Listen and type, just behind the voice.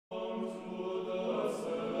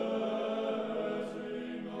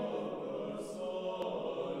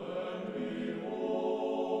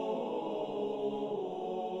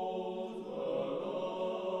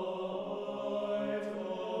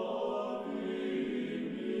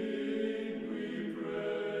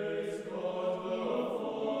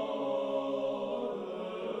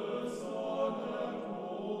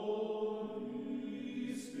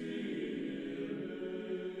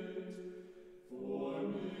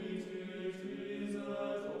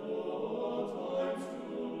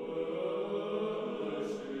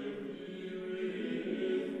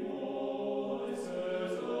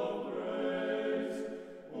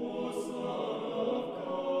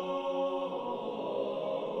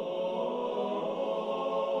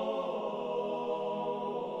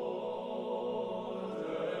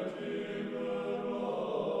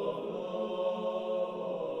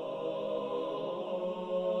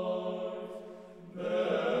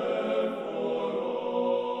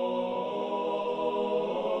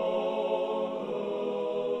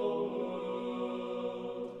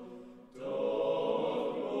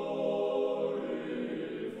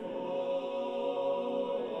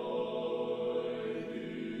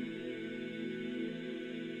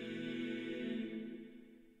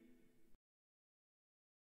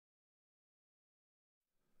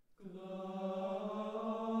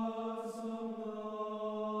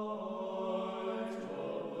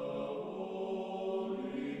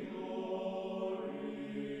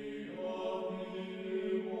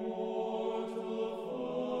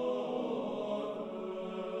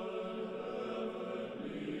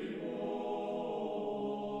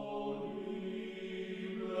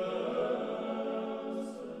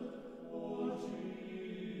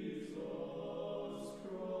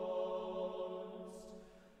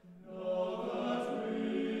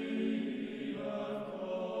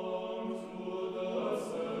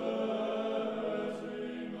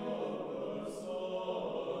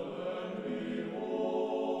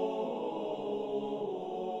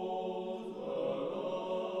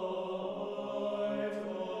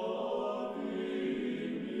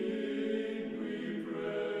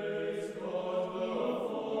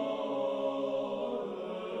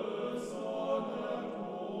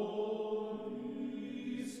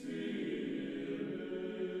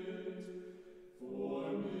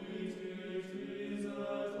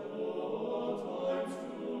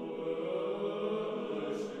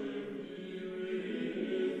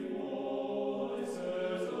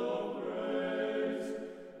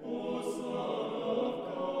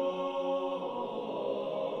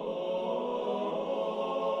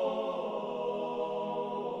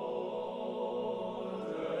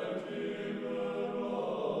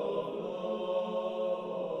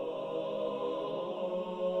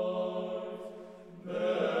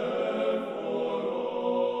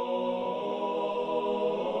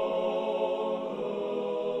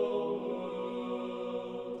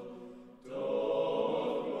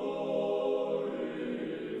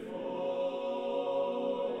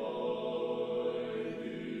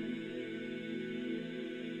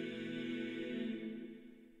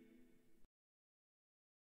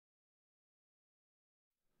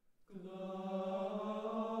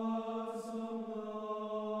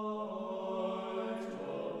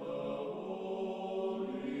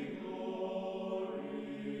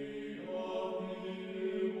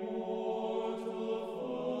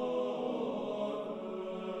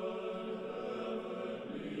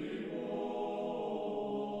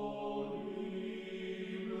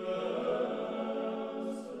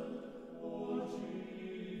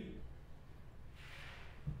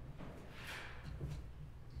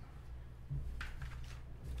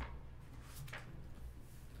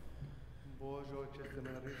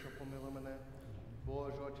гріша, помилуй мене.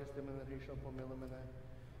 Боже, очисти мене гріша, помилуй мене.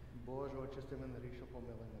 Боже, очисти мене гріша,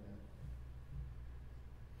 помилуй мене.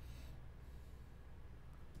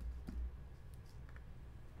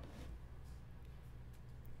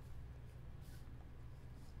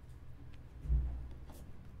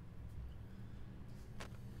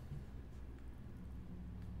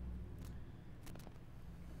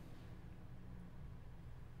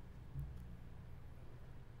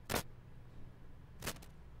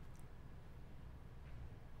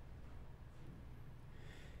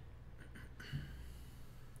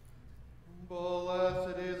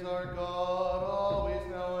 Blessed is our God, always,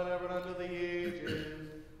 now, and ever, unto the ages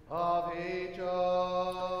of ages.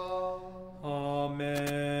 Amen.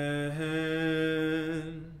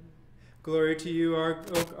 Glory to you, our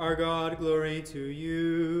God, glory to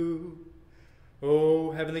you.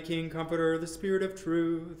 O heavenly King, comforter, the Spirit of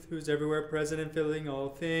truth, who is everywhere present and filling all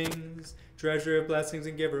things, treasure of blessings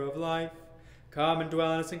and giver of life, come and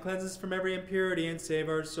dwell in us and cleanse us from every impurity and save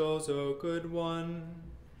our souls, O good one.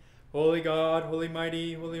 Holy God, holy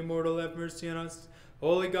mighty, holy immortal, have mercy on us.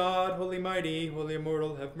 Holy God, holy mighty, holy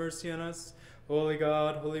immortal, have mercy on us. Holy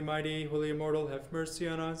God, holy mighty, holy immortal, have mercy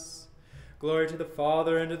on us. Glory to the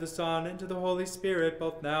Father, and to the Son, and to the Holy Spirit,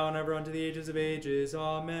 both now and ever, unto the ages of ages.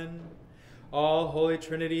 Amen. All Holy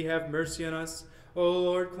Trinity, have mercy on us. O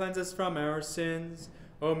Lord, cleanse us from our sins.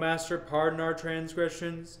 O Master, pardon our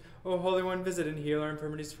transgressions. O Holy One, visit and heal our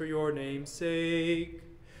infirmities for your name's sake.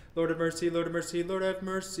 Lord have mercy, Lord have mercy, Lord have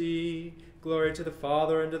mercy. Glory to the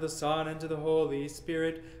Father, and to the Son, and to the Holy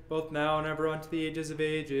Spirit, both now and ever, unto the ages of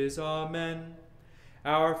ages. Amen.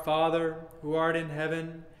 Our Father, who art in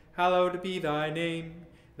heaven, hallowed be thy name.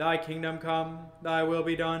 Thy kingdom come, thy will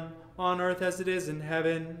be done, on earth as it is in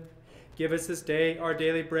heaven. Give us this day our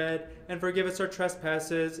daily bread, and forgive us our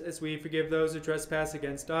trespasses, as we forgive those who trespass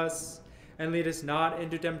against us. And lead us not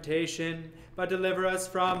into temptation, but deliver us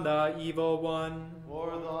from the evil one. For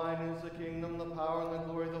thine is the kingdom, the power, and the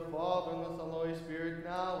glory of the Father, and the Son, and the Holy Spirit,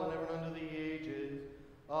 now and ever, unto the ages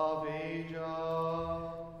of ages.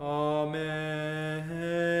 Amen.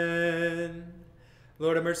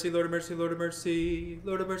 Lord have mercy, Lord have mercy, Lord have mercy.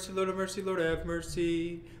 Lord have mercy, Lord have mercy, Lord have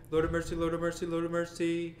mercy. Lord have mercy, Lord have mercy, Lord have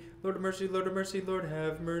mercy. Lord have mercy, Lord have mercy, Lord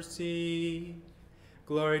have mercy.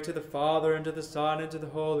 Glory to the Father, and to the Son, and to the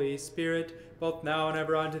Holy Spirit, both now and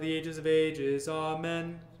ever, unto the ages of ages.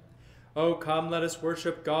 Amen. O come, let us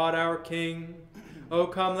worship God our King. O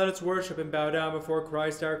come, let us worship and bow down before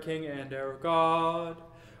Christ our King and our God.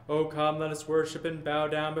 O come, let us worship and bow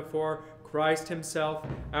down before Christ himself,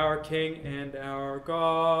 our King and our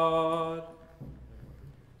God.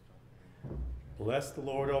 Bless the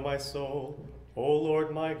Lord, O my soul. O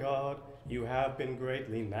Lord my God, you have been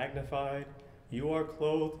greatly magnified. You are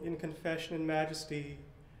clothed in confession and majesty.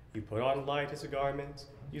 You put on light as a garment.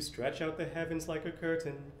 You stretch out the heavens like a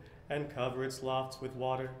curtain, and cover its lofts with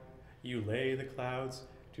water. You lay the clouds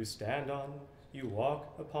to stand on. You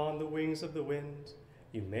walk upon the wings of the wind.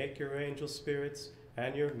 You make your angel spirits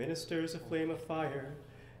and your ministers a flame of fire.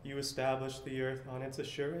 You establish the earth on its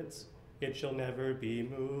assurance. It shall never be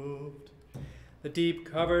moved. The deep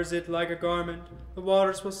covers it like a garment. The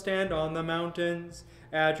waters will stand on the mountains.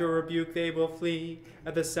 At your rebuke they will flee.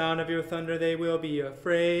 At the sound of your thunder they will be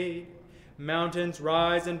afraid. Mountains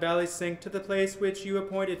rise and valleys sink to the place which you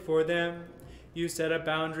appointed for them. You set a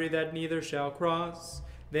boundary that neither shall cross.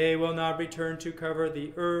 They will not return to cover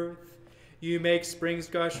the earth. You make springs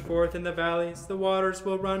gush forth in the valleys. The waters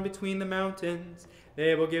will run between the mountains.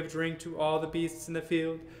 They will give drink to all the beasts in the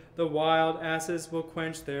field. The wild asses will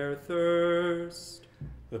quench their thirst.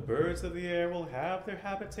 The birds of the air will have their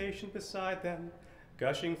habitation beside them.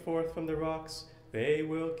 Gushing forth from the rocks, they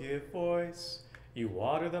will give voice. You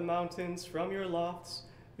water the mountains from your lofts.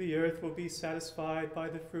 The earth will be satisfied by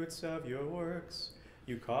the fruits of your works.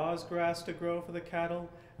 You cause grass to grow for the cattle,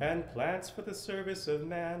 and plants for the service of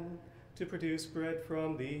man, to produce bread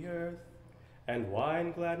from the earth. And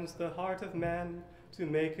wine gladdens the heart of man, to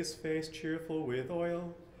make his face cheerful with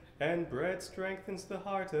oil, and bread strengthens the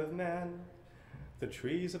heart of man. The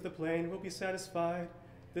trees of the plain will be satisfied,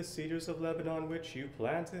 the cedars of Lebanon which you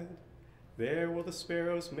planted. There will the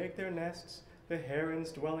sparrows make their nests, the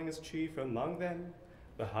herons dwelling as chief among them.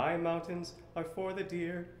 The high mountains are for the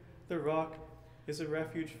deer, the rock is a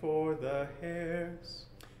refuge for the hares.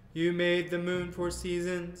 You made the moon for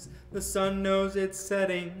seasons, the sun knows its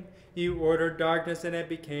setting. You ordered darkness and it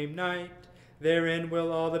became night. Therein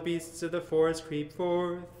will all the beasts of the forest creep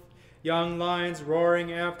forth. Young lions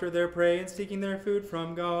roaring after their prey and seeking their food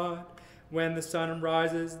from God. When the sun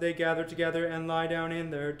rises, they gather together and lie down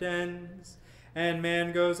in their dens. And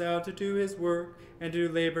man goes out to do his work and to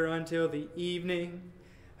labor until the evening.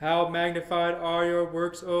 How magnified are your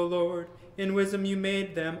works, O Lord! In wisdom you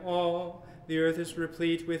made them all. The earth is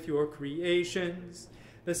replete with your creations.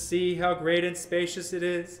 The sea, how great and spacious it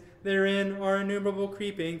is! Therein are innumerable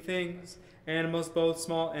creeping things, animals both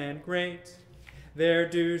small and great. There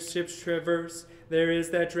do ships traverse. There is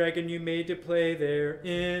that dragon you made to play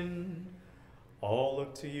therein. All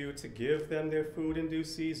look to you to give them their food in due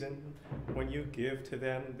season. When you give to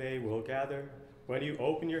them, they will gather. When you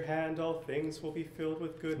open your hand, all things will be filled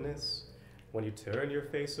with goodness. When you turn your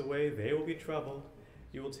face away, they will be troubled.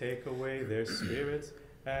 You will take away their spirit,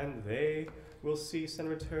 and they will cease and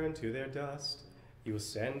return to their dust. You will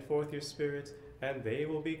send forth your spirit, and they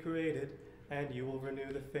will be created, and you will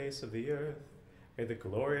renew the face of the earth. May the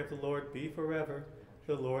glory of the Lord be forever.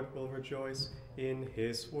 The Lord will rejoice in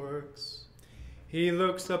his works. He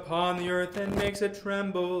looks upon the earth and makes it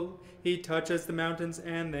tremble. He touches the mountains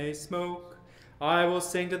and they smoke. I will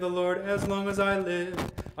sing to the Lord as long as I live.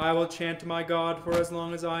 I will chant to my God for as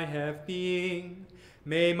long as I have being.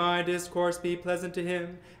 May my discourse be pleasant to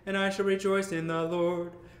him, and I shall rejoice in the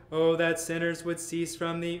Lord. Oh, that sinners would cease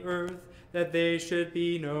from the earth, that they should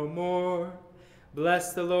be no more.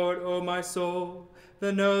 Bless the Lord, O my soul.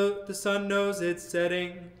 The sun knows its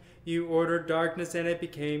setting. You ordered darkness, and it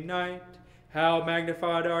became night. How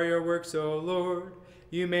magnified are your works, O Lord!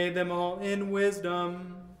 You made them all in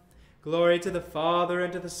wisdom. Glory to the Father,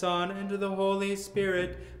 and to the Son, and to the Holy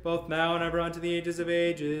Spirit, both now and ever unto the ages of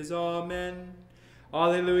ages. Amen.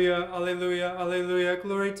 Alleluia, alleluia, alleluia,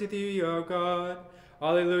 glory to thee, O God.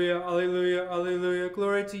 Alleluia, alleluia, alleluia,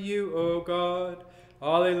 glory to you, O God.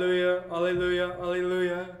 Alleluia, alleluia,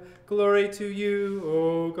 alleluia, glory to you,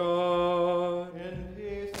 O God. In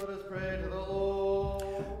peace, let us pray to the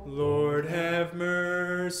Lord. Lord, have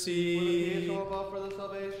mercy. For the peace above, for the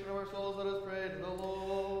salvation of our souls, let us pray to the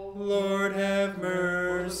Lord. Lord, have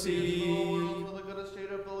mercy. For the good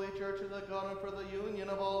estate of the Holy Church of the God, and for the union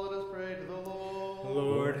of all, let us pray to the Lord.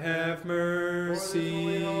 Lord, have mercy.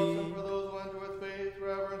 For this holy house, and for those who enter with faith,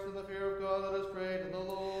 reverence, and the fear of God, let us pray to the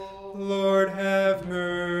Lord. Lord, have For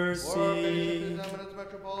mercy. His Eminence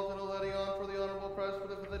Metropolitan Eledion, for the honorable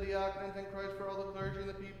presbyter, for the diaconate in Christ, for all the clergy and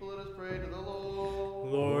the people, let us pray to the Lord.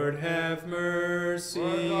 Lord, have mercy. For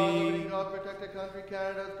our God, living God, protect the country,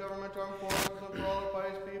 Canada's government, armed forces, and for all the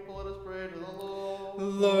pious people, let us pray to the Lord.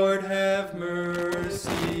 Lord, have For mercy.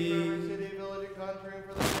 every city, village, and country, and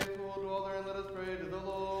for the faithful who dwell therein, let us pray to the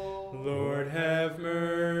Lord. Lord, have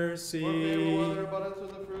mercy. For favorable weather, abundance of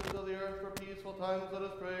the fruits of the earth, for peaceful times, let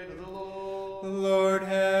us pray to the Lord. Lord,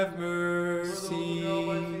 have For those who mercy. go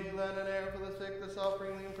by sea, land, and air, for the sick, the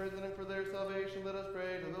suffering, the imprisoned, and for their salvation, let us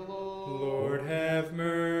pray to the Lord. Lord, have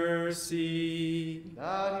mercy.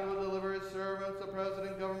 That he will deliver his servants, the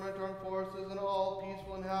president, government, armed forces, and all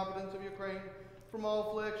peaceful inhabitants of Ukraine, from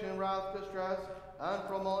all affliction, wrath, distress, and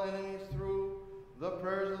from all enemies through the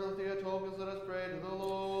prayers of the Theotokos, let us pray to the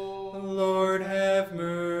Lord. Lord, have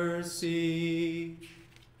mercy.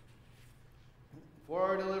 For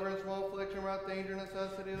our deliverance from all affliction, wrath, danger,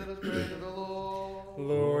 necessity, let us pray to the Lord.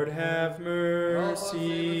 Lord, have Help us, save us,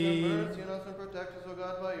 mercy. have mercy on us, and protect us, O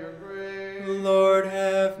God, by your grace. Lord,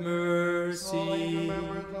 have Calling in mercy.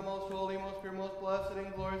 remembrance the most holy, most pure, most blessed,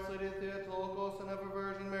 and glorious Lady Theotokos, and ever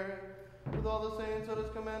Virgin Mary, with all the saints, let us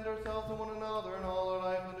commend ourselves to one another and all our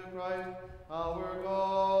life unto Christ, our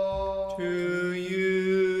God. To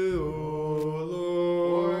you, O For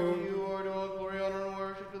Lord. to you are all glory, honor, and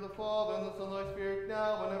worship to the Father, and the Son, and the Holy Spirit,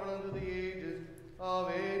 now and ever unto the ages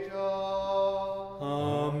of ages.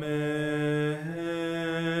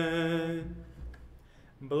 Amen.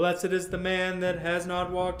 Blessed is the man that has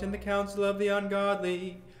not walked in the counsel of the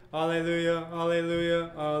ungodly. Alleluia,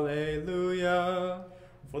 alleluia, alleluia.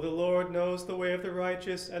 For the Lord knows the way of the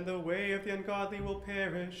righteous, and the way of the ungodly will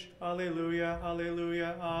perish. Alleluia,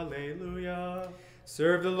 alleluia, alleluia.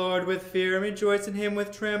 Serve the Lord with fear and rejoice in him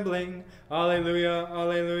with trembling. Alleluia,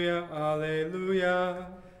 alleluia, alleluia.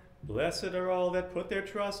 Blessed are all that put their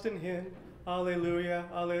trust in him. Alleluia,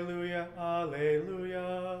 alleluia,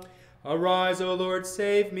 alleluia. Arise, O Lord,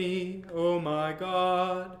 save me, O my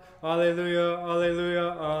God. Alleluia,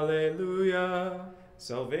 alleluia, alleluia.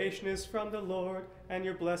 Salvation is from the Lord, and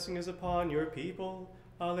your blessing is upon your people.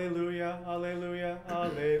 Alleluia, alleluia,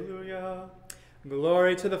 alleluia.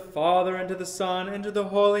 Glory to the Father, and to the Son, and to the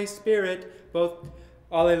Holy Spirit, both.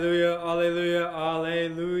 Alleluia, alleluia,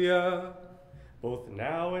 alleluia. Both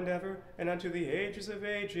now and ever, and unto the ages of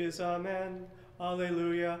ages. Amen.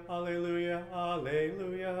 Alleluia, alleluia,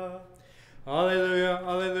 alleluia. Alleluia,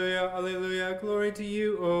 alleluia, alleluia. Glory to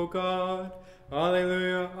you, O God.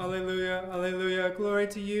 Alleluia, alleluia, alleluia. Glory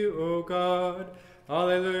to you, O God.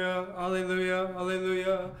 Alleluia, alleluia,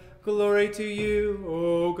 alleluia. Glory to you,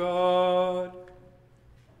 O God.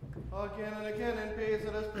 Again and again in peace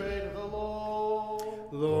let us pray to the Lord.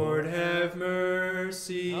 Lord, have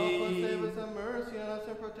mercy. Help us, save us, have mercy on us,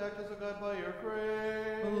 and protect us, O God, by your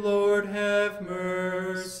grace. Lord, have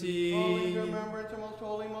mercy. Calling to remembrance, your most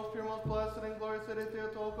holy, most pure, most blessed, and glorious city,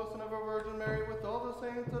 Theotokos, and of our Virgin Mary, with all the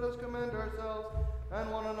saints, let us commend ourselves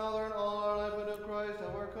and one another in all our life unto Christ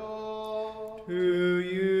our cause. To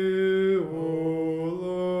you, O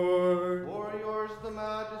Lord. For yours is the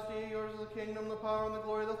majesty, yours is the kingdom, the power, and the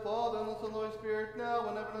glory of the Father, and the Son, and the Holy Spirit, now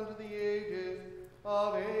and ever, unto the ages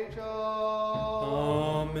of ages.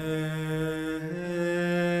 Amen.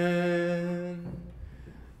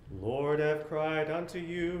 Lord, I've cried unto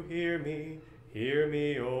you, hear me,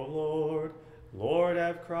 O Lord. Lord,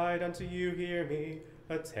 I've cried unto you, hear me.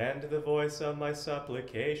 Attend to the voice of my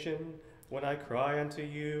supplication. When I cry unto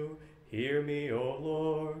you, hear me, O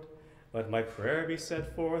Lord. Let my prayer be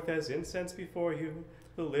set forth as incense before you,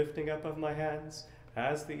 the lifting up of my hands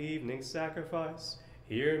as the evening sacrifice.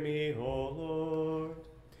 Hear me, O Lord.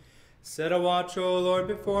 Set a watch, O Lord,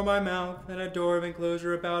 before my mouth, and a door of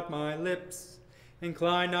enclosure about my lips.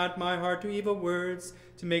 Incline not my heart to evil words,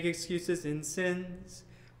 to make excuses in sins,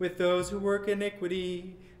 with those who work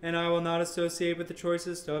iniquity, and I will not associate with the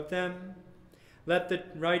choicest of them. Let the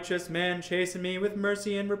righteous man chasten me with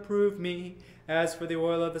mercy and reprove me. As for the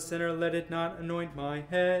oil of the sinner, let it not anoint my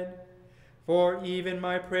head. For even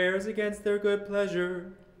my prayers against their good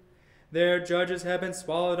pleasure. Their judges have been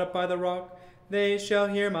swallowed up by the rock. They shall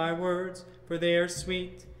hear my words, for they are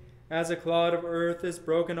sweet. As a clod of earth is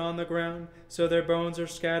broken on the ground, so their bones are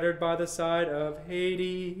scattered by the side of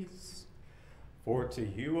Hades. For to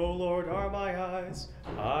you, O Lord, are my eyes.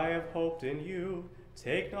 I have hoped in you.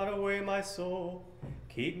 Take not away my soul.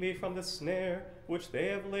 Keep me from the snare which they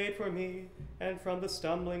have laid for me, and from the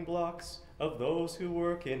stumbling blocks of those who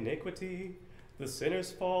work iniquity. The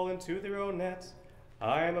sinners fall into their own net.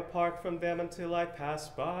 I am apart from them until I pass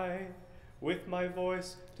by. With my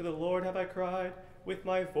voice to the Lord have I cried. With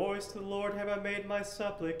my voice to the Lord have I made my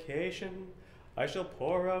supplication. I shall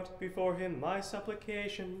pour out before him my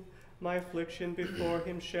supplication. My affliction before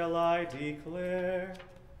him shall I declare.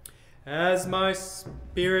 As my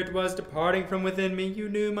spirit was departing from within me, you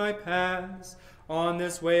knew my paths. On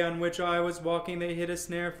this way on which I was walking, they hid a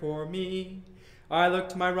snare for me. I looked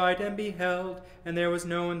to my right and beheld, and there was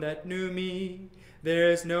no one that knew me. There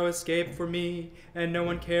is no escape for me, and no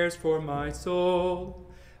one cares for my soul.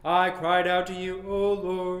 I cried out to you, O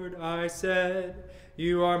Lord, I said,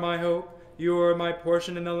 you are my hope, you are my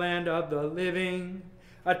portion in the land of the living.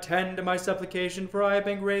 Attend to my supplication, for I have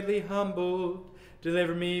been greatly humbled.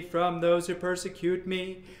 Deliver me from those who persecute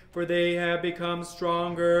me, for they have become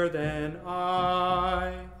stronger than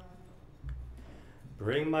I.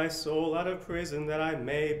 Bring my soul out of prison, that I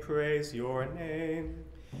may praise your name.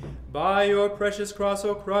 By your precious cross,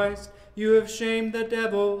 O Christ, you have shamed the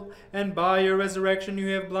devil, and by your resurrection you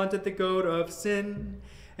have blunted the goad of sin,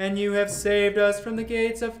 and you have saved us from the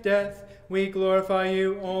gates of death. We glorify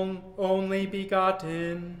you, only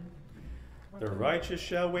begotten. The righteous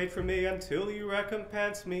shall wait for me until you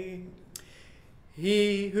recompense me.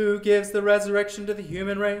 He who gives the resurrection to the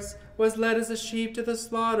human race was led as a sheep to the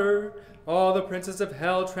slaughter. All the princes of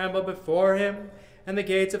hell trembled before him, and the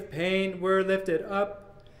gates of pain were lifted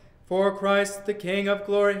up. For Christ, the King of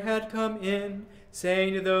glory, had come in,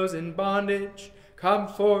 saying to those in bondage, come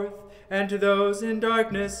forth, and to those in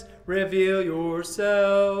darkness, reveal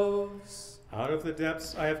yourselves. Out of the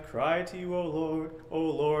depths I have cried to you, O Lord. O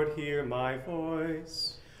Lord, hear my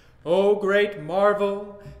voice. O great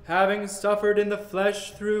marvel, having suffered in the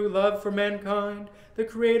flesh through love for mankind, the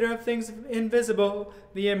Creator of things invisible,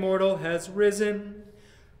 the immortal, has risen.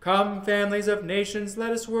 Come, families of nations,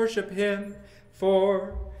 let us worship him,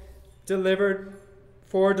 for delivered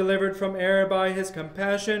from error by his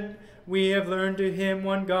compassion, we have learned to him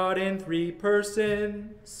one God in three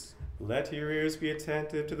persons. Let your ears be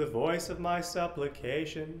attentive to the voice of my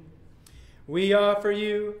supplication. We offer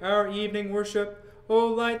you our evening worship, O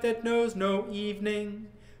light that knows no evening,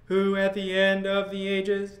 who at the end of the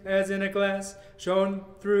ages, as in a glass, shone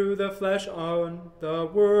through the flesh on the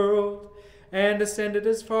world, and ascended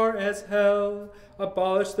as far as hell,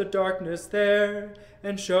 abolished the darkness there,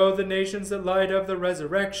 and showed the nations the light of the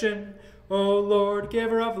resurrection. O Lord,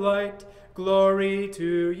 giver of light, glory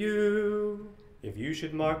to you. If you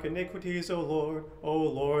should mark iniquities, O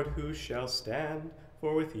Lord, who shall stand?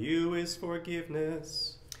 For with you is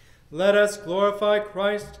forgiveness. Let us glorify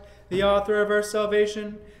Christ, the author of our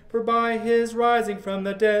salvation, for by his rising from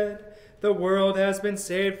the dead, the world has been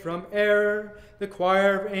saved from error. The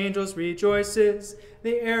choir of angels rejoices,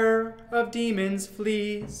 the error of demons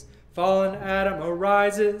flees. Fallen Adam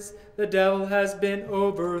arises, the devil has been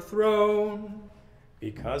overthrown.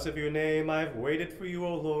 Because of your name I have waited for you,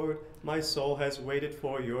 O Lord. My soul has waited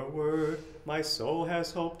for your word. My soul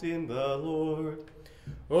has hoped in the Lord.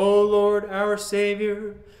 O Lord, our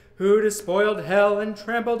Savior, who despoiled hell and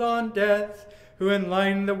trampled on death, who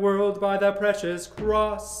enlightened the world by the precious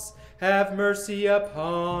cross, have mercy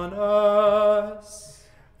upon us.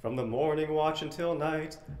 From the morning watch until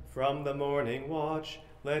night, from the morning watch,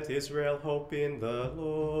 let Israel hope in the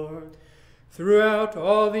Lord. Throughout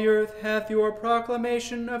all the earth hath your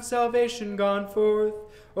proclamation of salvation gone forth,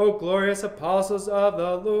 O glorious apostles of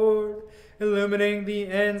the Lord, illumining the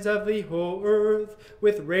ends of the whole earth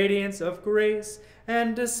with radiance of grace,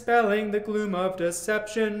 and dispelling the gloom of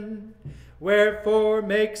deception. Wherefore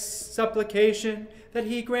make supplication that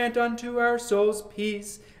he grant unto our souls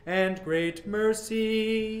peace and great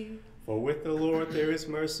mercy. For with the Lord there is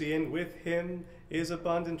mercy, and with him is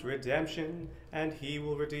abundant redemption, and he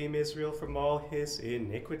will redeem Israel from all his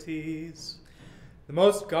iniquities. The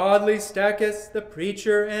most godly Stachys, the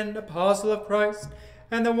preacher and apostle of Christ,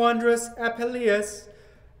 and the wondrous Apelles,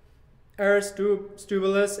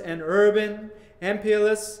 Aristobulus and Urban,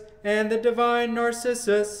 Amplias, and the divine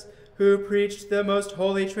Narcissus, who preached the most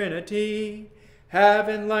holy Trinity, have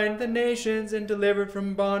enlightened the nations and delivered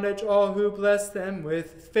from bondage all who bless them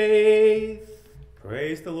with faith.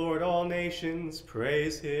 Praise the Lord, all nations.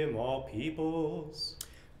 Praise him, all peoples.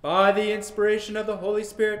 By the inspiration of the Holy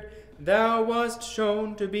Spirit, thou wast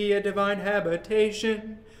shown to be a divine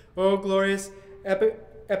habitation, O glorious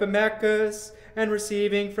Epimachus, and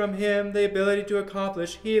receiving from him the ability to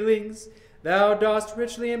accomplish healings, thou dost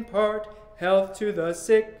richly impart health to the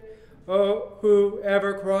sick, who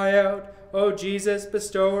ever cry out, O Jesus,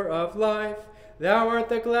 bestower of life. Thou art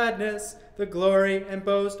the gladness, the glory, and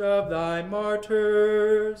boast of thy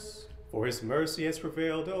martyrs. For his mercy has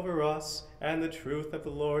prevailed over us, and the truth of the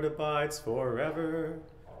Lord abides forever.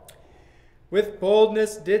 With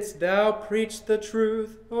boldness didst thou preach the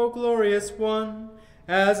truth, O glorious one,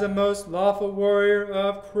 as a most lawful warrior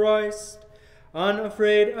of Christ,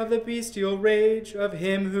 unafraid of the bestial rage of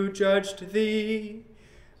him who judged thee.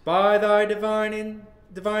 By thy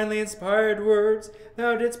divinely inspired words,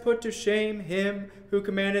 thou didst put to shame him who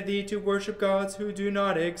commanded thee to worship gods who do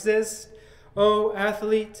not exist, O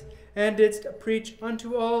athlete, and didst preach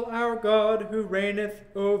unto all our God who reigneth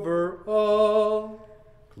over all.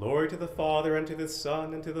 Glory to the Father, and to the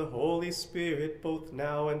Son, and to the Holy Spirit, both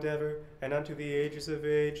now and ever, and unto the ages of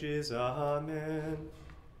ages. Amen.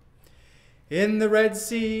 In the Red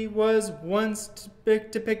Sea was once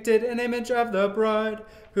depicted an image of the bride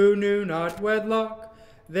who knew not wedlock.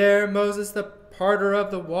 There Moses the parter of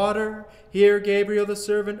the water, here Gabriel the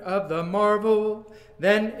servant of the marvel.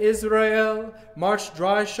 Then Israel marched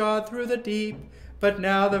dry-shod through the deep, but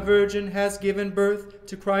now the Virgin has given birth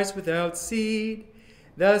to Christ without seed.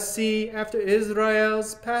 The sea after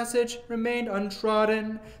Israel's passage remained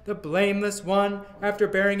untrodden. The blameless one, after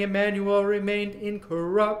bearing Emmanuel, remained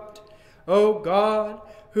incorrupt. O God,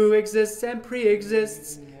 who exists and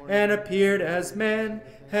pre-exists, and appeared as man,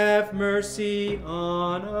 have mercy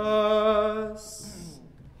on us.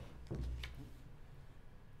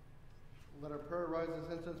 Let our prayer rise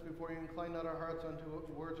as incense before you. Incline not our hearts unto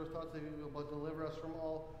words or thoughts that you will deliver us from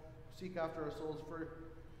all who seek after our souls. For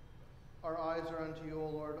our eyes are unto you, O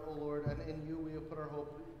Lord, and in you we have put our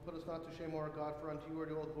hope. Put us not to shame, O our God, for unto you are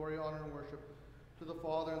all glory, honor, and worship, to the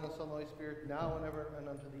Father, and the Son, and the Holy Spirit, now and ever, and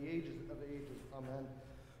unto the ages of ages. Amen.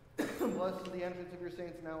 Blessed is the entrance of your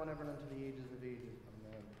saints, now and ever, and unto the ages of ages.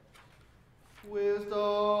 Amen.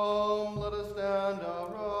 Wisdom, let us stand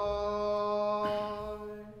aright.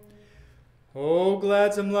 O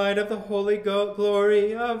gladsome light of the holy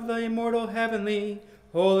glory of the immortal heavenly,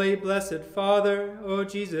 holy, blessed Father, O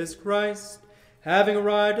Jesus Christ, having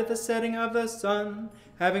arrived at the setting of the sun,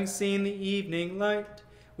 having seen the evening light,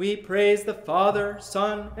 we praise the Father,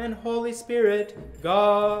 Son, and Holy Spirit,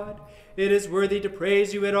 God. It is worthy to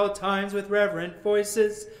praise you at all times with reverent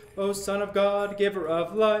voices, O Son of God, giver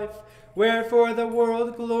of life, wherefore the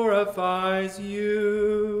world glorifies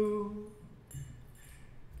you.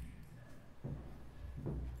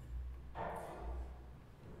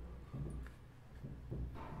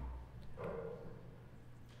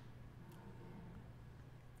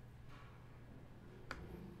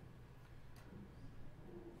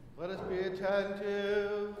 Let us be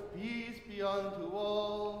attentive, peace be unto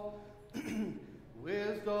all.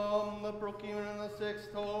 Wisdom, the procurement in the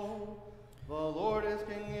sixth tone. The Lord is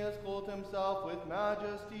King, he has clothed himself with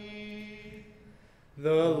majesty.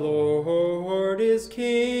 The Lord is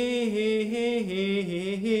King,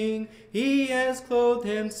 He has clothed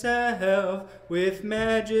himself with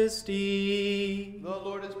majesty. The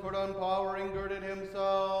Lord has put on power and girded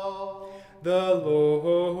himself. The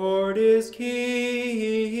Lord is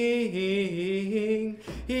King.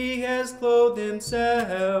 He has clothed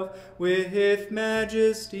himself with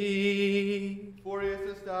majesty. For he has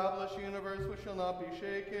established the universe which shall not be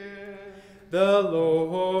shaken. The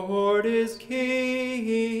Lord is King.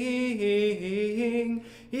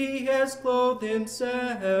 He has clothed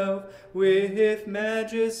himself with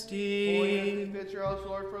majesty. For he befits your house,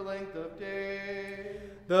 Lord, for length of days.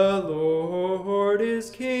 The Lord is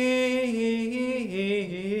King.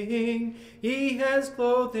 He has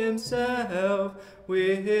clothed himself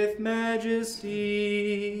with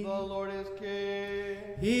majesty. The Lord is King.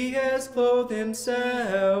 He has clothed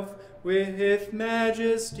himself with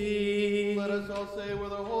majesty. Let us all say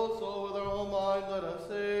with our whole soul, with our whole mind, let us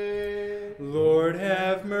say, Lord,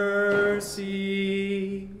 have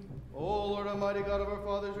mercy. O Lord, Almighty God of our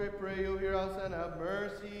fathers, we pray you, hear us and have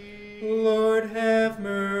mercy. Lord, have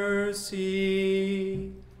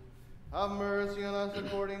mercy. Have mercy on us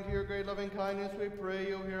according to your great loving kindness, we pray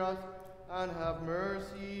you, hear us and have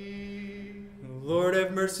mercy. Lord,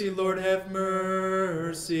 have mercy. Lord, have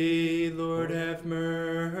mercy. Lord, have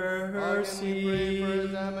mercy. Again, we pray for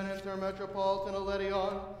his eminence, our Metropolitan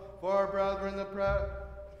Eledion, for our brethren,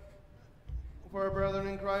 for our brethren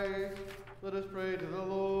in Christ. Let us pray to the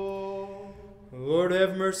Lord. Lord,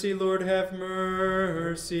 have mercy. Lord, have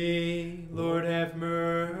mercy. Lord, have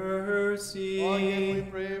mercy. Again, we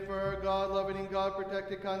pray for our God-loving and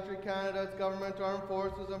God-protected country, Canada, its government, armed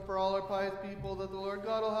forces, and for all our pious people, that the Lord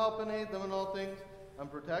God will help and aid them in all things, and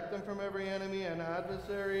protect them from every enemy and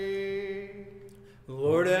adversary.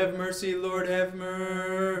 Lord, have mercy. Lord, have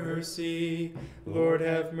mercy. Lord,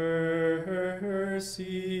 have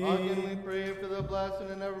mercy. Again, we pray for the blessed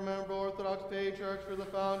and ever-memorable Orthodox patriarchs, for the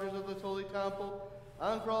founders of this holy temple,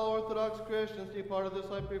 and for all Orthodox Christians departed this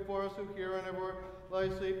life before us, who here and ever lie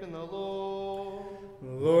asleep in the Lord.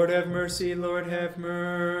 Lord, have mercy. Lord, have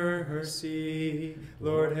mercy.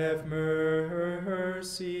 Lord, have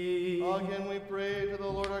mercy. Again, we pray to the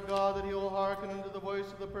Lord our God that he will hearken unto the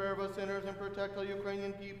voice of the prayer of us sinners and protect all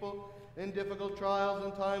Ukrainian people in difficult trials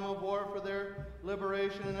and time of war for their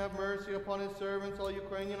liberation, and have mercy upon his servants, all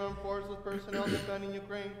Ukrainian armed forces personnel defending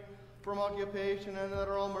Ukraine from occupation, and that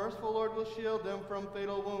our all merciful Lord will shield them from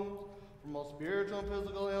fatal wounds, from all spiritual and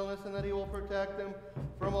physical illness, and that he will protect them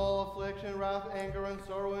from all affliction, wrath, anger, and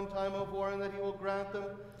sorrow in time of war, and that he will grant them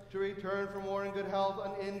to return from war in good health,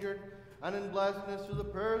 uninjured, and in blessedness, through the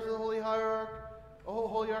prayers of the Holy Hierarch, O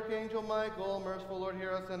Holy Archangel Michael. Merciful Lord,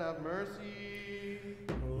 hear us and have mercy.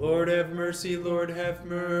 Lord, have mercy. Lord, have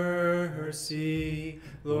mercy.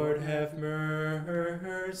 Lord, have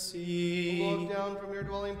mercy. Look down from your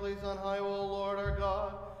dwelling place on high, O Lord our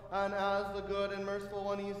God, and as the good and merciful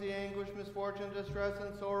one, ease the anguish, misfortune, distress,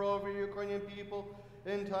 and sorrow over your Ukrainian people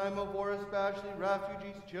in time of war, especially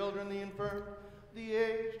refugees, children, the infirm, the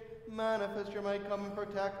aged. Manifest your might, come and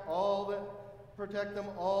protect them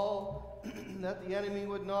all, that the enemy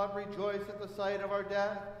would not rejoice at the sight of our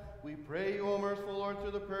death. We pray you, O merciful Lord,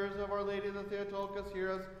 through the prayers of Our Lady the Theotokos,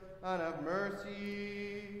 hear us and have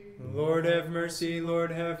mercy. Lord, have mercy.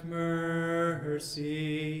 Lord, have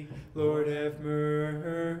mercy. Lord, have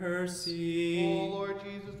mercy. O Lord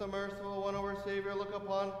Jesus, the merciful one, our Savior, look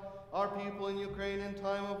upon our people in Ukraine in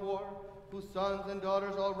time of war, whose sons and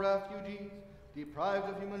daughters, all refugees, deprived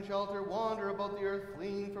of human shelter, wander about the earth,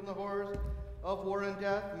 fleeing from the horrors of war and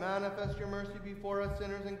death. Manifest your mercy before us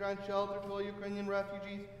sinners, and grant shelter to all Ukrainian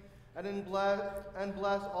refugees, and bless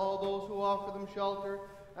all those who offer them shelter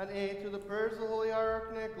and aid. Through the prayers of the Holy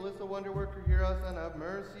Hierarch Nicholas, the wonder worker, hear us and have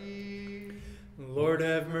mercy. Lord,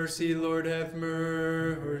 have mercy. Lord, have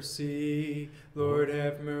mercy. Lord,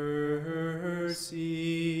 have mercy.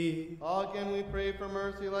 Again, we pray for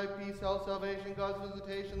mercy, life, peace, health, salvation, God's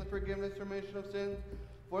visitation, the forgiveness, remission of sins,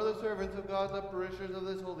 for the servants of God, the parishioners of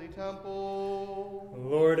this holy temple.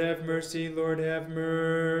 Lord, have mercy. Lord, have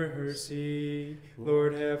mercy.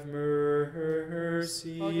 Lord, have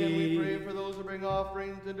mercy. Again, we pray for those who bring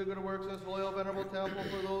offerings into good works in this holy, venerable temple,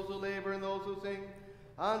 for those who labor and those who sing,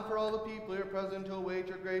 and for all the people here present to await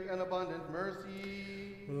your great and abundant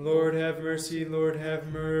mercy. Lord, have mercy. Lord, have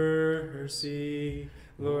mercy.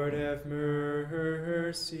 Lord, have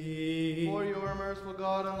mercy. For you are merciful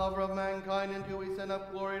God and lover of mankind, into we send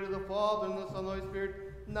up glory to the Father, and the Son, and the Holy Spirit,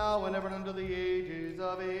 now and ever and unto the ages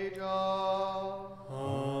of ages.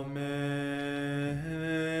 Amen.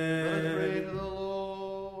 Let us pray to the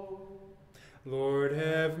Lord. Lord,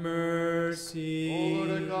 have mercy. mercy. O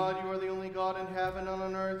Lord our God, you are the only God in heaven and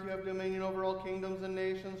on earth. You have dominion over all kingdoms and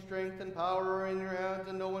nations. Strength and power are in your hands,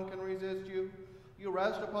 and no one can resist you. You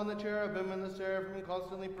rest upon the cherubim and the seraphim and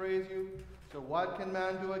constantly praise you. So what can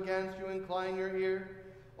man do against you? Incline your ear,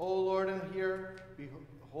 O Lord, and hear.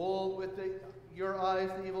 Behold with your eyes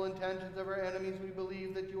the evil intentions of our enemies. We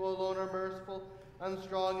believe that you alone are merciful and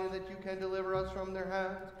strong, and that you can deliver us from their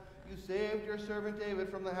hands. You saved your servant David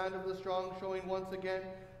from the hand of the strong, showing once again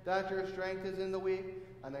that your strength is in the weak,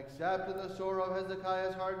 and accepted the sorrow of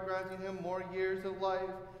Hezekiah's heart, granting him more years of life.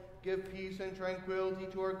 Give peace and tranquility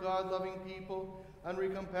to our God-loving people, and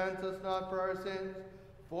recompense us not for our sins.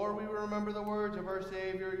 For we remember the words of our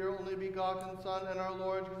Savior, your only begotten Son, and our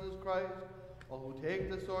Lord Jesus Christ. All who take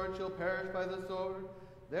the sword shall perish by the sword.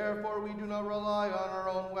 Therefore we do not rely on our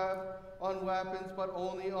own weapons, but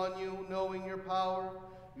only on you, knowing your power.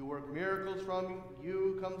 You work miracles, from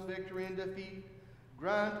you comes victory and defeat.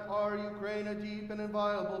 Grant our Ukraine a deep and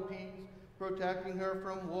inviolable peace, protecting her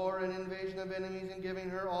from war and invasion of enemies, and giving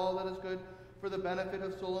her all that is good for the benefit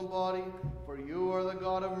of soul and body. For you are the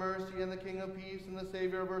God of mercy and the King of peace and the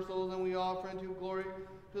Savior of our souls, and we offer unto you glory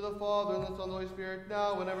to the Father, and the Son, and the Holy Spirit,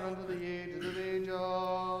 now and ever, unto the ages of ages.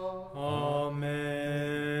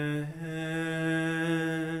 Amen.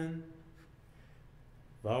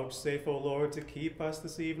 Vouchsafe, O Lord, to keep us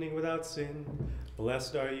this evening without sin.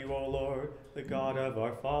 Blessed are you, O Lord, the God of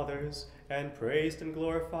our fathers, and praised and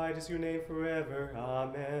glorified is your name forever.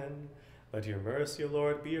 Amen. Let your mercy, O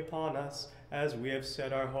Lord, be upon us, as we have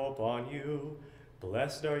set our hope on you.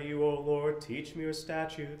 Blessed are you, O Lord, teach me your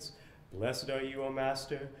statutes. Blessed are you, O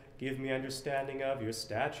Master, give me understanding of your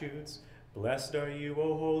statutes. Blessed are you,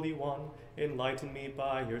 O Holy One, enlighten me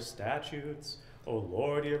by your statutes. O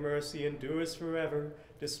Lord, your mercy endures forever.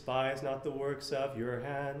 Despise not the works of your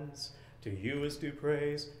hands. To you is due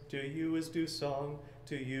praise, to you is due song,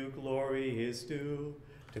 to you glory is due.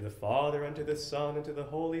 To the Father, and to the Son, and to the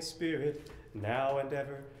Holy Spirit, now and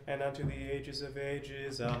ever, and unto the ages of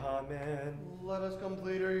ages. Amen. Let us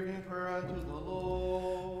complete our evening prayer unto the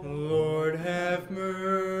Lord. Lord, have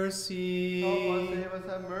mercy. Help us, save us,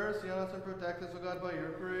 have mercy on us, and protect us, O God, by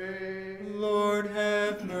your grace. Lord,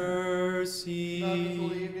 have mercy. That this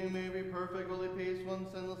whole evening may be perfect, holy, peaceful, and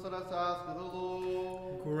sinless, let us ask of the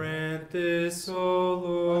Lord. Grant this,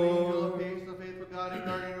 O An angel of Lord. peace, the faithful guardian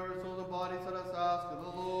of our souls and bodies, let us ask of the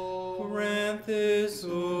Lord. Grant this, O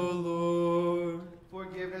Lord.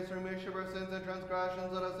 Forgiveness, remission of our sins and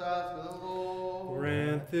transgressions, let us ask of the Lord.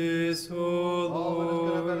 Grant this, O All that is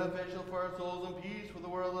good and Lord. beneficial for our souls and peace for the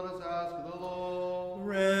world, let us ask of the Lord.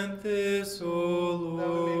 Grant this, O That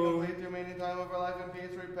we may Lord. complete the remaining time of our life in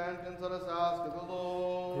peace and repentance, let us ask of the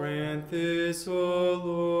Lord. Grant this, O A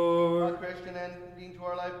Lord. Christian ending to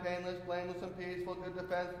our life, painless, blameless, and peaceful, good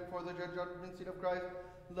defense before the judgment seat of Christ,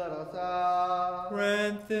 let us ask.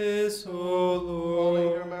 Grant this, O Holy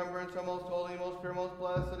Lord. remembrance, our most holy, most pure, most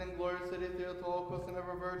blessed, and glorious city, Theotokos, and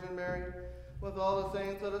ever Virgin Mary, with all the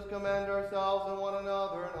saints, let us commend ourselves and one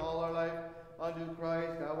another and all our life unto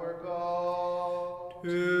Christ our God.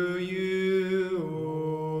 To you, O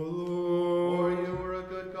For Lord. you are a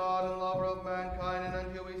good God and lover of mankind, and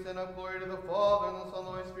unto you we send up glory to the Father, and the Son, and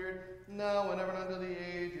the Holy Spirit, now and ever, and unto the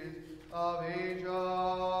ages of ages.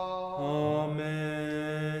 Amen.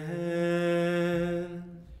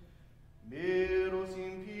 Mirus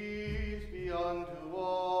in peace be unto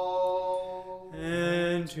all.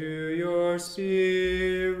 And to your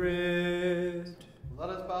spirit. Let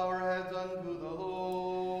us bow our heads unto the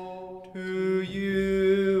Lord. To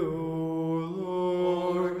you, O O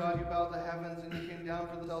Lord Lord. God, you bowed the heavens, and you came down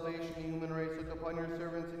for the salvation of the human race. Look upon your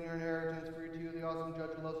servants and your inheritance, for to you, the awesome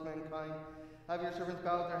judge who loves mankind. Have your servants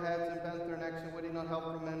bowed their heads and bent their necks, and waiting not help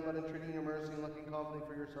from men, but entreating your mercy and looking confidently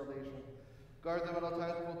for your salvation. Guard them at all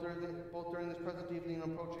times, both during this present evening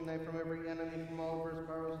and approaching night, from every enemy, from all verse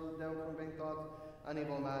powers of the devil, from vain thoughts and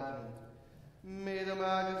evil imaginings. May the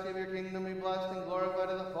majesty of your kingdom be blessed and glorified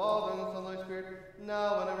to the Father, and the Son, and the Holy Spirit,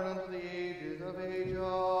 now and ever, and unto the ages of ages.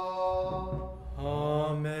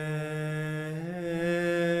 Amen.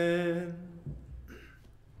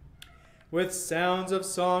 With sounds of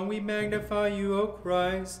song we magnify you, O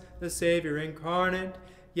Christ, the Savior incarnate,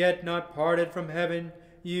 yet not parted from heaven.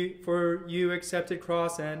 For you accepted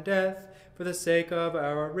cross and death for the sake of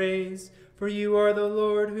our race. For you are the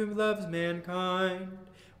Lord who loves mankind.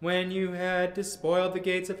 When you had despoiled the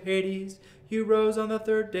gates of Hades, you rose on the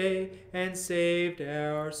third day and saved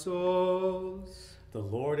our souls. The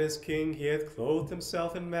Lord is King, he hath clothed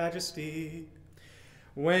himself in majesty.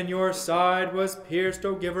 When your side was pierced,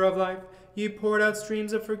 O giver of life, you poured out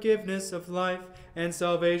streams of forgiveness of life, and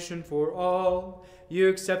salvation for all. You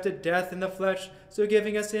accepted death in the flesh, so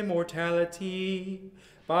giving us immortality.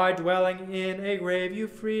 By dwelling in a grave you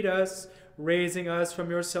freed us, raising us from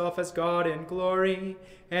yourself as God in glory.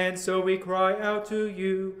 And so we cry out to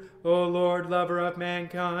you, O Lord, lover of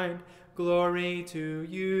mankind, glory to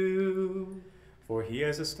you. For he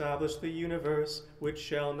has established the universe, which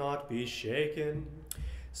shall not be shaken.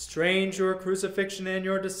 Strange your crucifixion and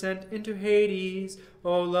your descent into Hades,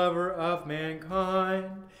 O lover of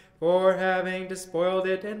mankind. For having despoiled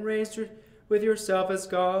it and raised with yourself as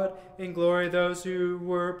God in glory those who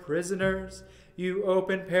were prisoners, you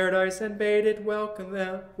opened paradise and bade it welcome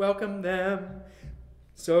them.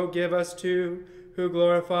 So give us too, who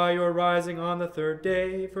glorify your rising on the third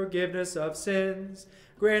day, forgiveness of sins,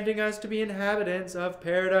 granting us to be inhabitants of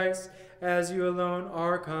paradise, as you alone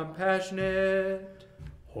are compassionate.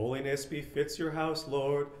 Holiness befits your house,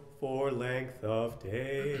 Lord, for length of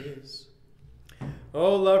days.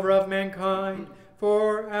 O lover of mankind,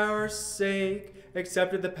 for our sake,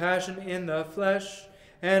 accepted the passion in the flesh,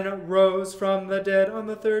 and rose from the dead on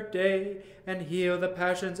the third day, and healed the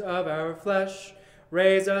passions of our flesh.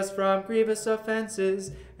 Raise us from grievous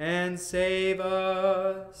offenses, and save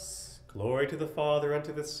us. Glory to the Father, and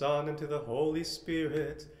to the Son, and to the Holy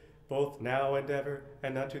Spirit, both now and ever,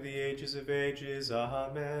 and unto the ages of ages.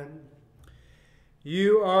 Amen.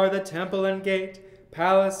 You are the temple and gate,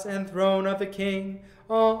 palace and throne of the King,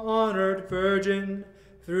 all-honored Virgin.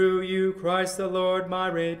 Through you, Christ the Lord, my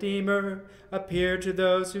Redeemer, appeared to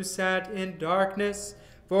those who sat in darkness,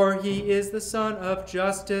 for he is the Son of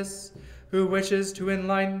justice, who wishes to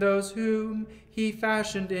enlighten those whom he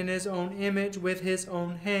fashioned in his own image with his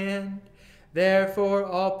own hand. Therefore,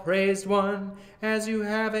 all praised one, as you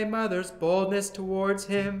have a mother's boldness towards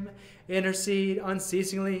him, intercede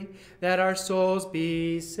unceasingly that our souls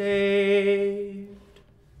be saved.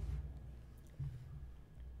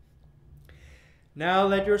 Now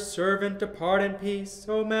let your servant depart in peace,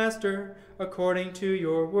 O Master, according to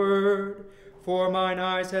your word. For mine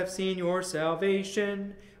eyes have seen your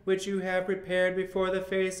salvation, which you have prepared before the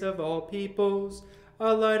face of all peoples,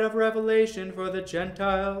 a light of revelation for the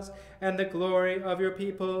Gentiles, and the glory of your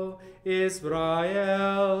people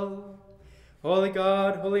Israel. Holy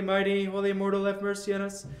God, holy mighty, holy immortal, have mercy on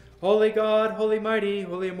us. Holy God, holy mighty,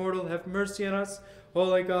 holy immortal, have mercy on us.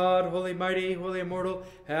 Holy God, holy mighty, holy immortal,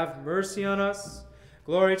 have mercy on us.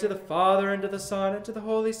 Glory to the Father, and to the Son, and to the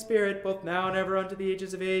Holy Spirit, both now and ever, unto the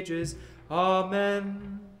ages of ages.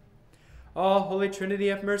 Amen. All Holy Trinity,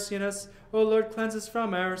 have mercy on us. O Lord, cleanse us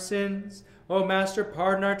from our sins. O Master,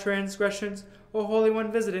 pardon our transgressions. O Holy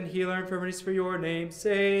One, visit and heal our infirmities for your name's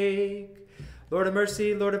sake. Lord have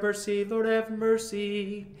mercy, Lord have mercy, Lord have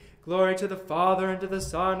mercy. Glory to the Father, and to the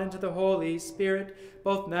Son, and to the Holy Spirit,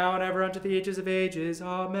 both now and ever, unto the ages of ages.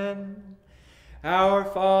 Amen. Our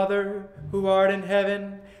Father, who art in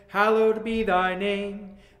heaven, hallowed be thy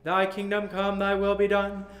name. Thy kingdom come, thy will be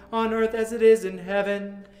done, on earth as it is in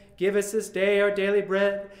heaven. Give us this day our daily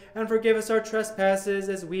bread, and forgive us our trespasses,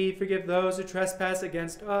 as we forgive those who trespass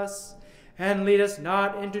against us. And lead us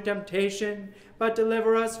not into temptation, but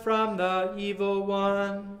deliver us from the evil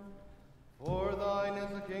one. For thine is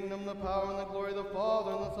the kingdom, the power, and the glory of the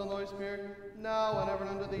Father, and the Son, and the Holy Spirit, now and ever,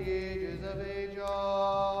 and unto the ages of ages.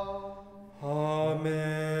 Amen.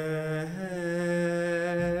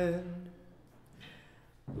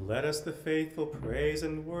 Let us, the faithful, praise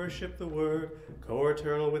and worship the Word,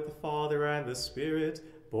 co-eternal with the Father and the Spirit,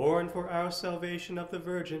 born for our salvation of the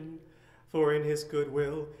Virgin. For in his good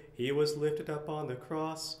will he was lifted up on the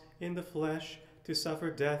cross in the flesh, to suffer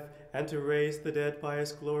death and to raise the dead by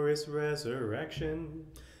his glorious resurrection.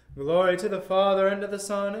 Glory to the Father, and to the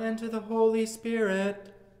Son, and to the Holy Spirit.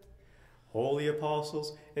 Holy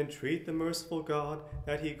apostles, entreat the merciful God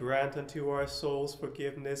that he grant unto our souls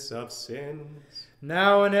forgiveness of sins.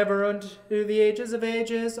 Now and ever, unto the ages of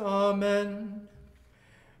ages. Amen.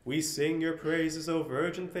 We sing your praises, O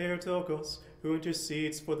Virgin Theotokos, who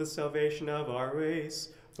intercedes for the salvation of our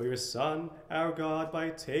race. For your Son, our God,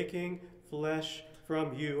 by taking flesh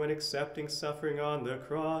from you and accepting suffering on the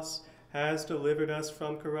cross, has delivered us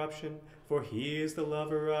from corruption, for he is the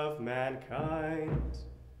lover of mankind.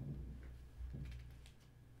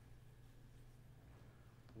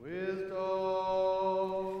 Wisdom.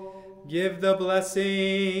 Give the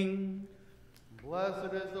blessing.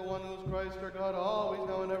 Blessed is the one whose Christ our God, always,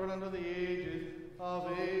 now and ever, and unto the ages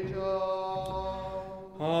of ages.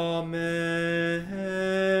 Amen.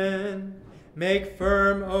 Make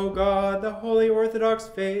firm, O God, the holy Orthodox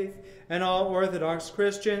faith, and all Orthodox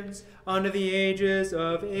Christians, unto the ages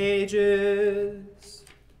of ages.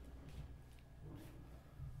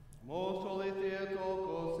 Most holy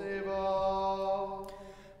Theotokos, save us.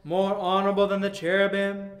 more honorable than the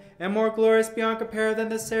cherubim, and more glorious beyond compare than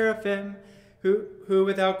the seraphim, who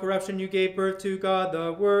without corruption you gave birth to God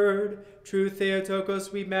the Word. True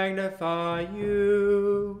Theotokos, we magnify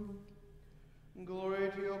you.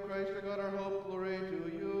 Glory to you, Christ, our God, our hope. Glory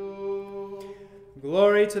to you.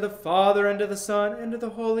 Glory to the Father, and to the Son, and to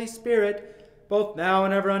the Holy Spirit, both now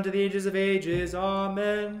and ever unto the ages of ages.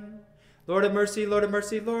 Amen. Lord have mercy, Lord have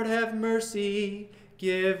mercy, Lord have mercy.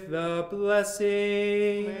 Give the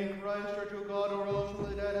blessing. May Christ, our true God, who rose from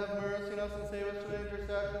the dead, have mercy on us and save us through the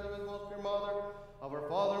intercession of his most pure Mother, of our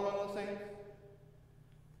Father among the saints,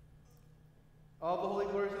 of the holy,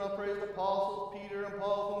 glorious, and upraised apostles, Peter and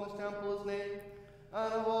Paul, whom this temple is named,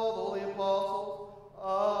 and of all the holy apostles,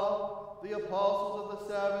 of the apostles of the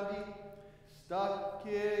 70,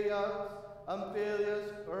 Stachys, Amplias,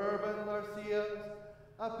 Urban, Narcissus,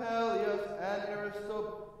 Apelles, and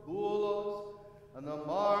Aristobulus, and the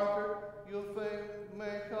Martyr,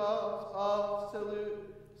 Epimachus of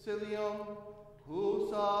Plusium, who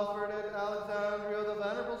suffered at Alexandrea, the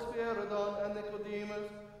Venerable Spyridon, and Nicodemus,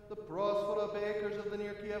 the prosphora-bakers of the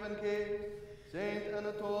near Kyivan caves, Saint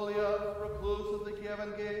Anatolius, recluse of the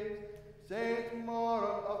Kyivan caves, Saint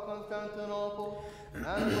Maura of Constantinople, and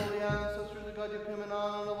the holy ancestors of God Kyivan, and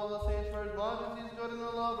of all the saints, for his majesty is good and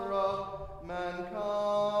the lover of mankind.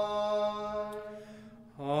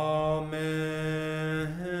 Amen.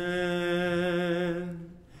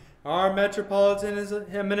 Our Metropolitan His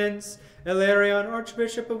Eminence Hilarion,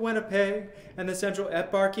 Archbishop of Winnipeg, and the Central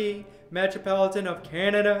Eparchy, Metropolitan of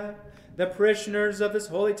Canada, the parishioners of this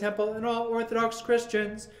holy temple, and all Orthodox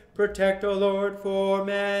Christians, protect, O Lord, for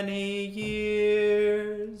many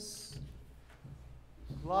years.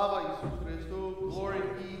 Slava Jesus Christus, glory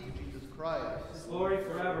be to Jesus Christ. His glory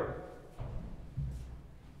forever.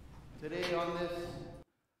 Today on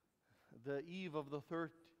the eve of the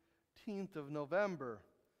 13th of November,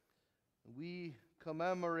 we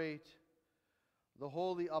commemorate the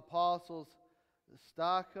holy apostles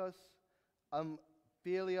Stachys,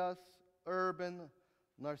 Amplias, Urban,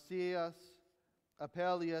 Narcissus,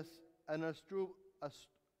 Apelles, and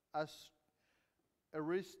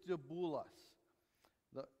Aristobulus.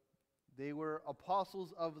 They were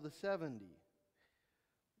apostles of the 70.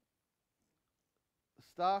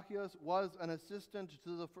 Stachys was an assistant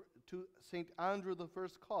to St. Andrew the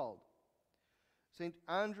First called. St.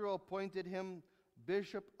 Andrew appointed him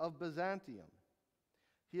Bishop of Byzantium.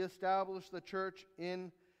 He established the church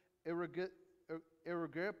in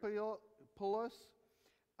Aristobulus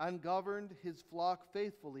and governed his flock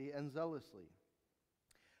faithfully and zealously.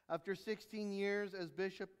 After 16 years as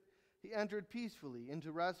bishop, he entered peacefully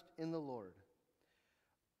into rest in the Lord.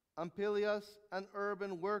 Amplias and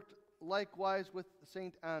Urban worked likewise with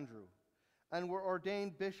St. Andrew, and were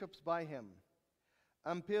ordained bishops by him.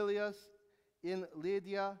 Amplias in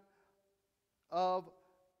Lydia, of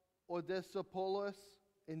Aristobulus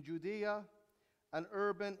in Judea, and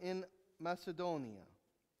Urban in Macedonia.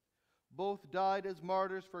 Both died as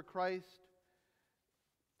martyrs for Christ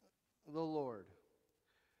the Lord.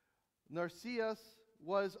 Narcissus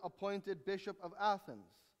was appointed Bishop of Athens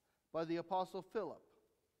by the Apostle Philip.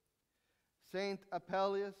 Saint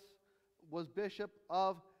Apelles was Bishop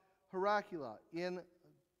of Heraclea in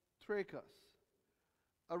Stachys.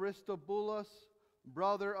 Aristobulus,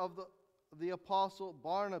 brother of the Apostle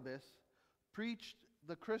Barnabas, preached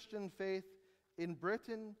the Christian faith in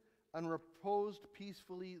Britain and reposed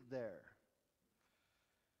peacefully there.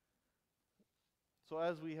 So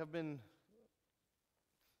as we have been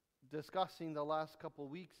discussing the last couple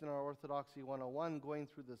weeks in our Orthodoxy 101, going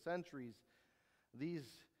through the centuries, these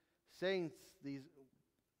saints, these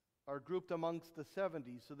are grouped amongst the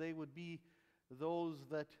 70, so they would be those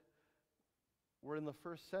that were in the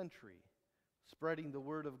first century, spreading the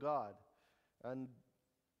word of God. And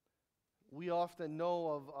we often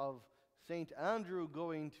know of St. Andrew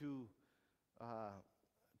going to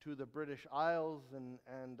the British Isles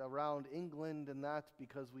and around England and that,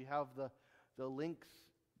 because we have the links,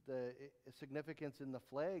 the significance in the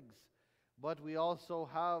flags. But we also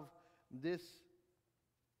have this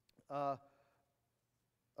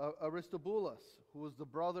Aristobulus, who was the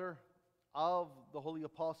brother of the holy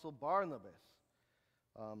apostle Barnabas,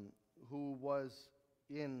 who was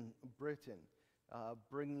in Britain,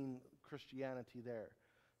 bringing Christianity there.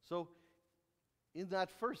 So in that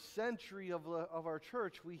first century of our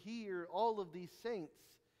church, we hear all of these saints.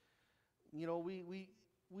 You know, we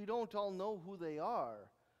don't all know who they are,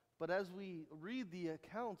 but as we read the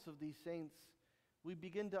accounts of these saints, we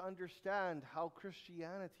begin to understand how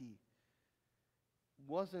Christianity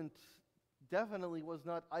definitely was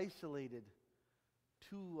not isolated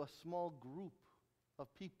to a small group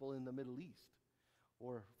of people in the Middle East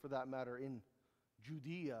or for that matter in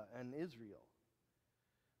Judea and Israel.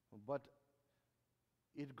 But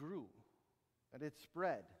it grew and it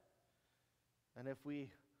spread. And if we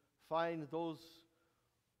find those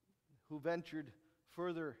who ventured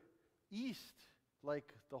further east,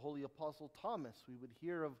 like the Holy Apostle Thomas, we would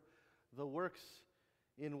hear of the works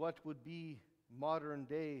in what would be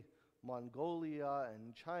modern-day Mongolia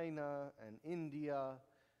and China and India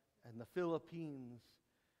and the Philippines.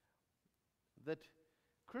 That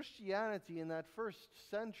Christianity in that first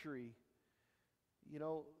century,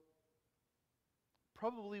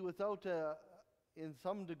 probably without, in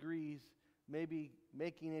some degrees, maybe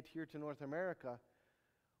making it here to North America,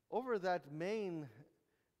 over that main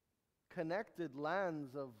connected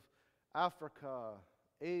lands of Africa,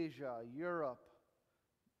 Asia, Europe,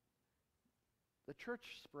 the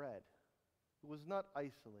church spread. It was not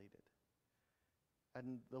isolated.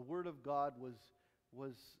 And the Word of God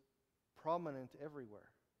was prominent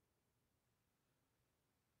everywhere.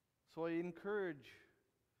 So I encourage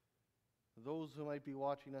those who might be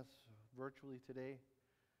watching us virtually today,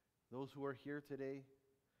 those who are here today,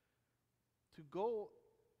 to go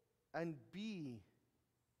and be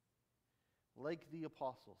like the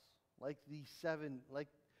apostles, like the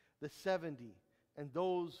 70, and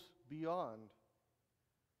those beyond,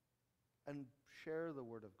 and share the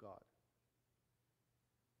Word of God.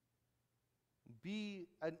 Be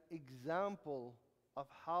an example of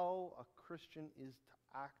how a Christian is to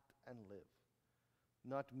act and live,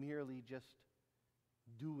 not merely just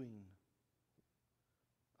doing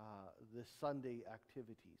the Sunday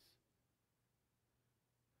activities.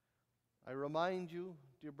 I remind you,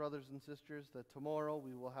 dear brothers and sisters, that tomorrow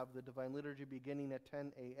we will have the Divine Liturgy beginning at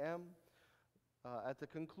 10 a.m. At the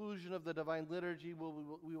conclusion of the Divine Liturgy,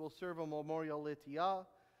 we will serve a memorial litia.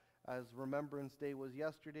 As Remembrance Day was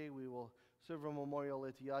yesterday, we will serve a memorial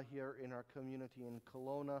litia here in our community in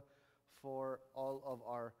Kelowna for all of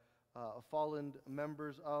our fallen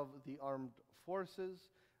members of the armed forces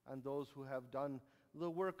and those who have done the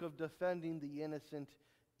work of defending the innocent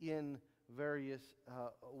in various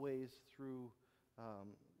ways through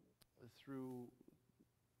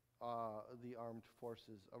the armed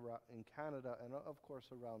forces in Canada and, of course,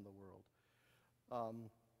 around the world.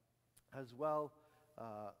 As well,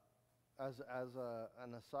 as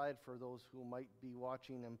an aside for those who might be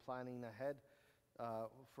watching and planning ahead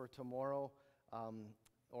for tomorrow,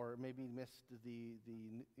 or maybe missed the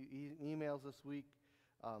emails this week,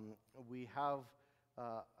 we have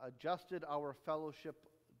adjusted our fellowship,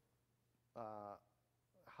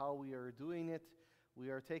 how we are doing it. We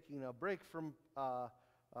are taking a break from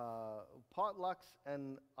potlucks,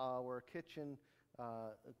 and our kitchen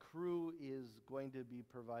crew is going to be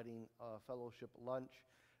providing a fellowship lunch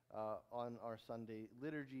on our Sunday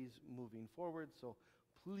liturgies moving forward. So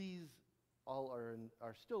please, all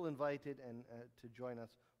are still invited and to join us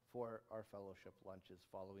for our fellowship lunches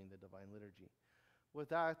following the Divine Liturgy. With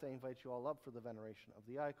that, I invite you all up for the veneration of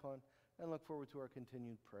the icon and look forward to our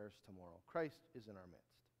continued prayers tomorrow. Christ is in our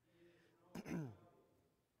midst.